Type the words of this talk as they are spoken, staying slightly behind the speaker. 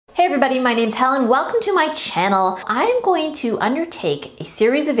everybody, my name's Helen. Welcome to my channel. I'm going to undertake a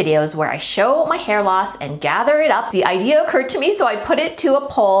series of videos where I show my hair loss and gather it up. The idea occurred to me, so I put it to a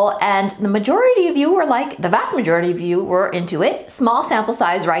poll, and the majority of you were like, the vast majority of you were into it. Small sample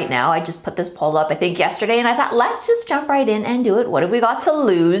size right now. I just put this poll up, I think yesterday, and I thought, let's just jump right in and do it. What have we got to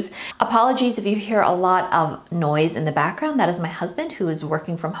lose? Apologies if you hear a lot of noise in the background. That is my husband, who is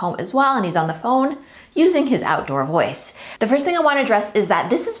working from home as well, and he's on the phone using his outdoor voice. The first thing I want to address is that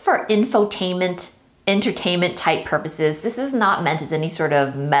this is for infotainment, entertainment type purposes. This is not meant as any sort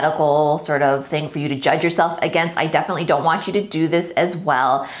of medical sort of thing for you to judge yourself against. I definitely don't want you to do this as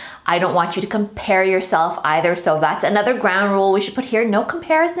well. I don't want you to compare yourself either. So that's another ground rule we should put here. No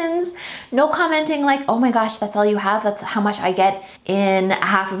comparisons, no commenting like, oh my gosh, that's all you have. That's how much I get in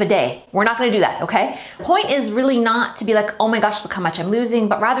half of a day. We're not gonna do that, okay? Point is really not to be like, oh my gosh, look how much I'm losing,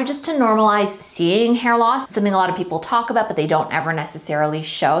 but rather just to normalize seeing hair loss, something a lot of people talk about, but they don't ever necessarily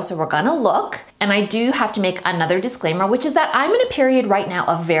show. So we're gonna look. And I do have to make another disclaimer, which is that I'm in a period right now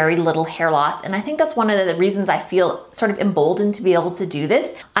of very little hair loss. And I think that's one of the reasons I feel sort of emboldened to be able to do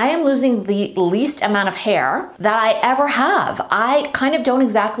this. I am losing the least amount of hair that I ever have. I kind of don't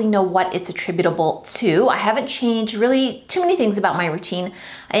exactly know what it's attributable to. I haven't changed really too many things about my routine.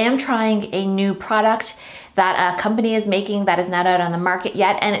 I am trying a new product that a company is making that is not out on the market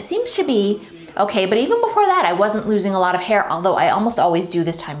yet. And it seems to be okay. But even before that, I wasn't losing a lot of hair, although I almost always do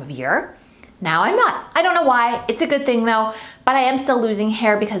this time of year. Now I'm not. I don't know why. It's a good thing though, but I am still losing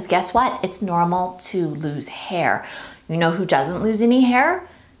hair because guess what? It's normal to lose hair. You know who doesn't lose any hair?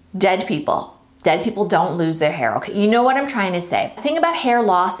 Dead people. Dead people don't lose their hair, okay? You know what I'm trying to say. The thing about hair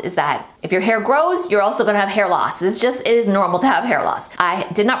loss is that if your hair grows, you're also gonna have hair loss. It is normal to have hair loss. I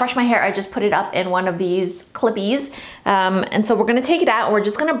did not brush my hair. I just put it up in one of these clippies. And so we're gonna take it out and we're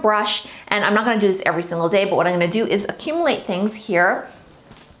just gonna brush, and I'm not gonna do this every single day, but what I'm gonna do is accumulate things here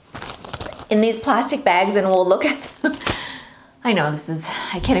in these plastic bags, and we'll look at I know this is,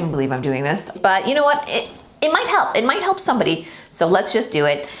 I can't even believe I'm doing this, but you know what? It might help. It might help somebody. So let's just do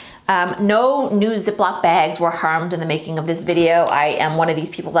it. No new Ziploc bags were harmed in the making of this video. I am one of these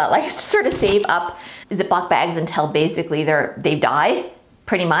people that likes to sort of save up Ziploc bags until basically they die,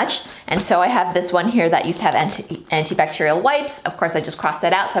 pretty much. And so I have this one here that used to have antibacterial wipes. Of course, I just crossed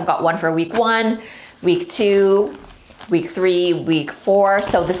that out. So I've got one for week 1, week 2, week 3, week 4.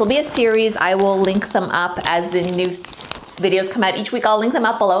 So this will be a series. I will link them up as the new videos come out each week. I'll link them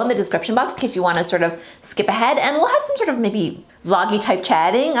up below in the description box in case you want to sort of skip ahead, and we'll have some sort of maybe vloggy type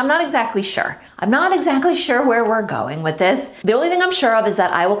chatting. I'm not exactly sure. I'm not exactly sure where we're going with this. The only thing I'm sure of is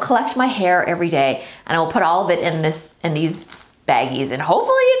that I will collect my hair every day and I will put all of it in these baggies, and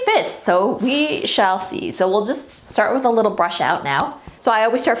hopefully it fits. So we shall see. So we'll just start with a little brush out now. So I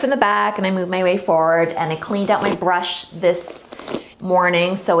always start from the back and I move my way forward, and I cleaned out my brush this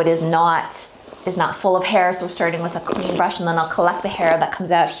morning so it is not full of hair. So we're starting with a clean brush, and then I'll collect the hair that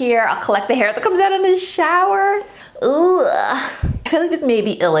comes out here. I'll collect the hair that comes out in the shower. Ugh. I feel like this may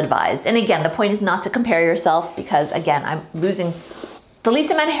be ill-advised. And again, the point is not to compare yourself, because again, I'm losing the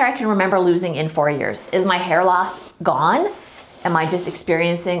least amount of hair I can remember losing in 4 years. Is my hair loss gone? Am I just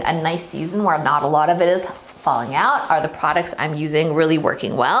experiencing a nice season where not a lot of it is falling out? Are the products I'm using really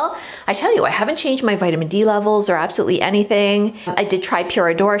working well? I tell you, I haven't changed my vitamin D levels or absolutely anything. I did try Pure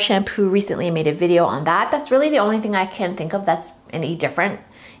Adore shampoo recently and made a video on that. That's really the only thing I can think of that's any different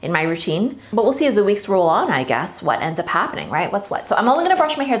in my routine. But we'll see as the weeks roll on, I guess, what ends up happening, right? What's what. So I'm only gonna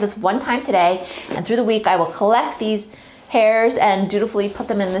brush my hair this one time today, and through the week I will collect these hairs and dutifully put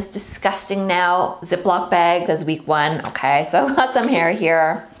them in this disgusting now Ziploc bags as week 1. Okay, so I've got some hair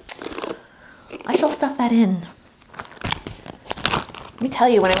here. I shall stuff that in. Let me tell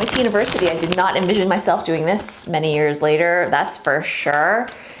you, when I went to university, I did not envision myself doing this many years later, that's for sure.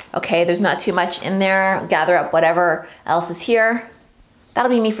 Okay, there's not too much in there. Gather up whatever else is here.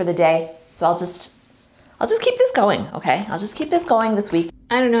 That'll be me for the day. So I'll just keep this going, okay? I'll just keep this going this week.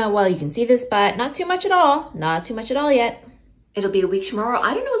 I don't know how well you can see this, but not too much at all. Not too much at all yet. It'll be a week tomorrow.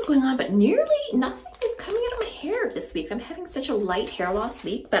 I don't know what's going on, but nearly nothing is coming out of my hair this week. I'm having such a light hair loss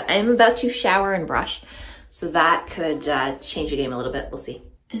week, but I am about to shower and brush. So that could change the game a little bit. We'll see.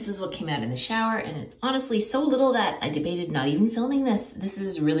 This is what came out in the shower, and it's honestly so little that I debated not even filming this. This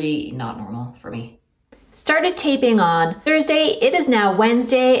is really not normal for me. Started taping on Thursday. It is now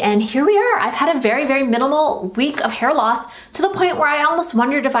Wednesday, and here we are. I've had a very, very minimal week of hair loss, to the point where I almost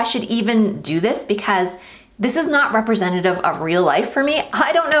wondered if I should even do this, because this is not representative of real life for me.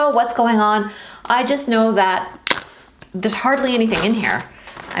 I don't know what's going on. I just know that there's hardly anything in here.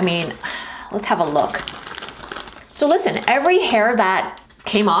 I mean, let's have a look. So listen, every hair that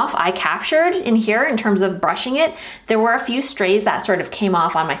came off, I captured in here in terms of brushing it. There were a few strays that sort of came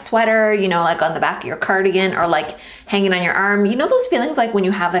off on my sweater, you know, like on the back of your cardigan or like hanging on your arm. You know those feelings like when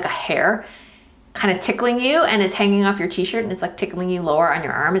you have like a hair kind of tickling you and it's hanging off your t-shirt and it's like tickling you lower on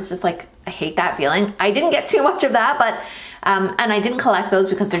your arm. It's just like, I hate that feeling. I didn't get too much of that, but, and I didn't collect those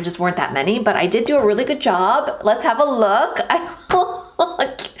because there just weren't that many, but I did do a really good job. Let's have a look. I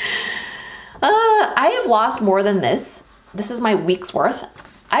have lost more than this. This is my week's worth.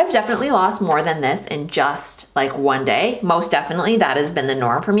 I've definitely lost more than this in just like one day. Most definitely, that has been the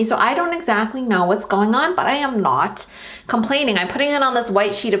norm for me. So I don't exactly know what's going on, but I am not complaining. I'm putting it on this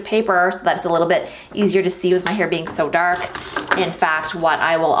white sheet of paper so that it's a little bit easier to see with my hair being so dark. In fact, what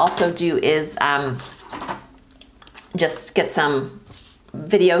I will also do is just get some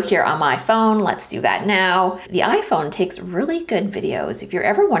video here on my phone. Let's do that now. The iPhone takes really good videos. If you're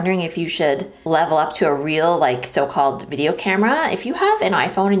ever wondering if you should level up to a real like so-called video camera, if you have an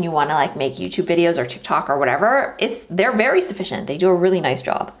iPhone and you want to like make YouTube videos or TikTok or whatever, they're very sufficient. They do a really nice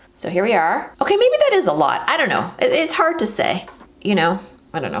job. So here we are. Okay, maybe that is a lot. I don't know. It's hard to say, you know.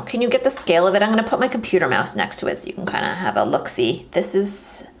 I don't know. Can you get the scale of it? I'm going to put my computer mouse next to it so you can kind of have a look-see. This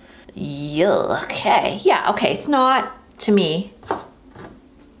is, yeah, okay. Yeah, okay. It's not, to me,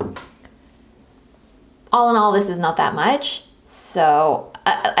 all in all, this is not that much. So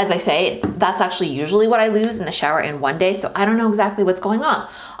as I say, that's actually usually what I lose in the shower in one day. So I don't know exactly what's going on.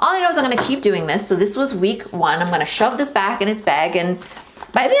 All I know is I'm gonna keep doing this. So this was week 1. I'm gonna shove this back in its bag, and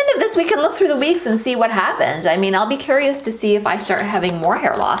by the end of this, we can look through the weeks and see what happened. I mean, I'll be curious to see if I start having more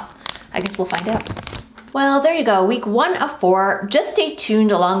hair loss. I guess we'll find out. Well, there you go, week 1 of 4. Just stay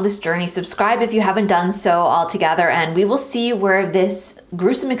tuned along this journey. Subscribe if you haven't done so altogether, and we will see where this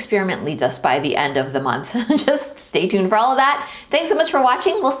gruesome experiment leads us by the end of the month. Just stay tuned for all of that. Thanks so much for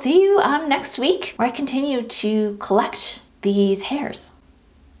watching. We'll see you next week, where I continue to collect these hairs.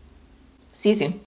 See you soon.